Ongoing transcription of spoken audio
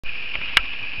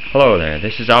Hello there,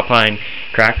 this is Alpine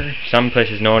Cracker, some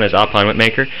places known as Alpine Whip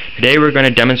Maker. Today we're going to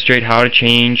demonstrate how to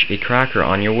change a cracker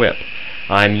on your whip.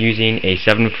 I'm using a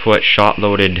 7-foot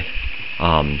shot-loaded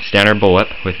standard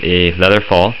bullwhip with a leather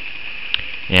fall,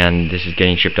 and this is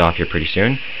getting shipped off here pretty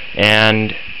soon.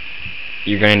 And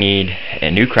you're going to need a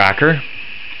new cracker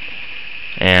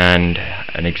and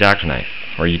an X-Acto knife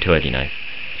or utility knife,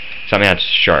 something that's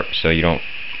sharp so you don't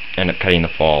end up cutting the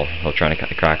fall while trying to cut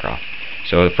the cracker off.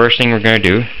 So the first thing we're going to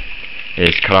do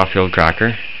is cut off your old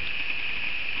cracker.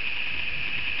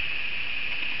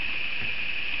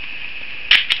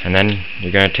 And then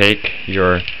you're going to take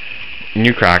your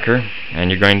new cracker and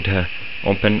you're going to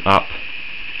open up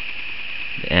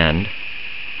the end.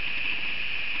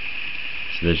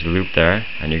 So there's a loop there,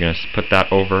 and you're going to put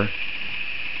that over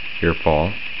your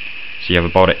fall. So you have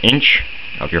about 1 inch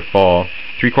of your fall,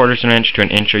 3/4 of an inch to 1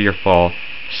 inch of your fall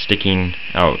sticking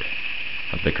out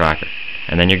of the cracker.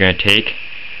 And then you're going to take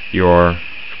your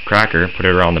cracker, put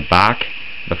it around the back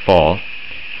of the fall,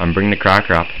 and bring the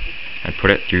cracker up and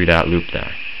put it through that loop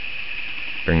there.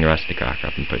 Bring the rest of the cracker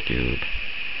up and put it through the loop.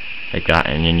 Like that,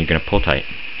 and then you're going to pull tight.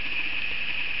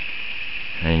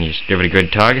 And then you just give it a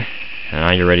good tug, and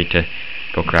now you're ready to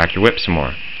go crack your whip some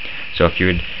more. So if you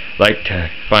would like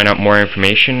to find out more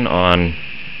information on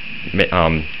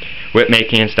whip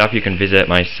making and stuff, you can visit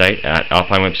my site at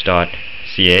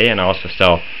alpinewhips.ca, and I also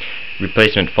sell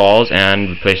replacement falls and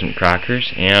replacement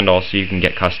crackers, and also you can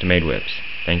get custom made whips.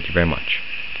 Thank you very much.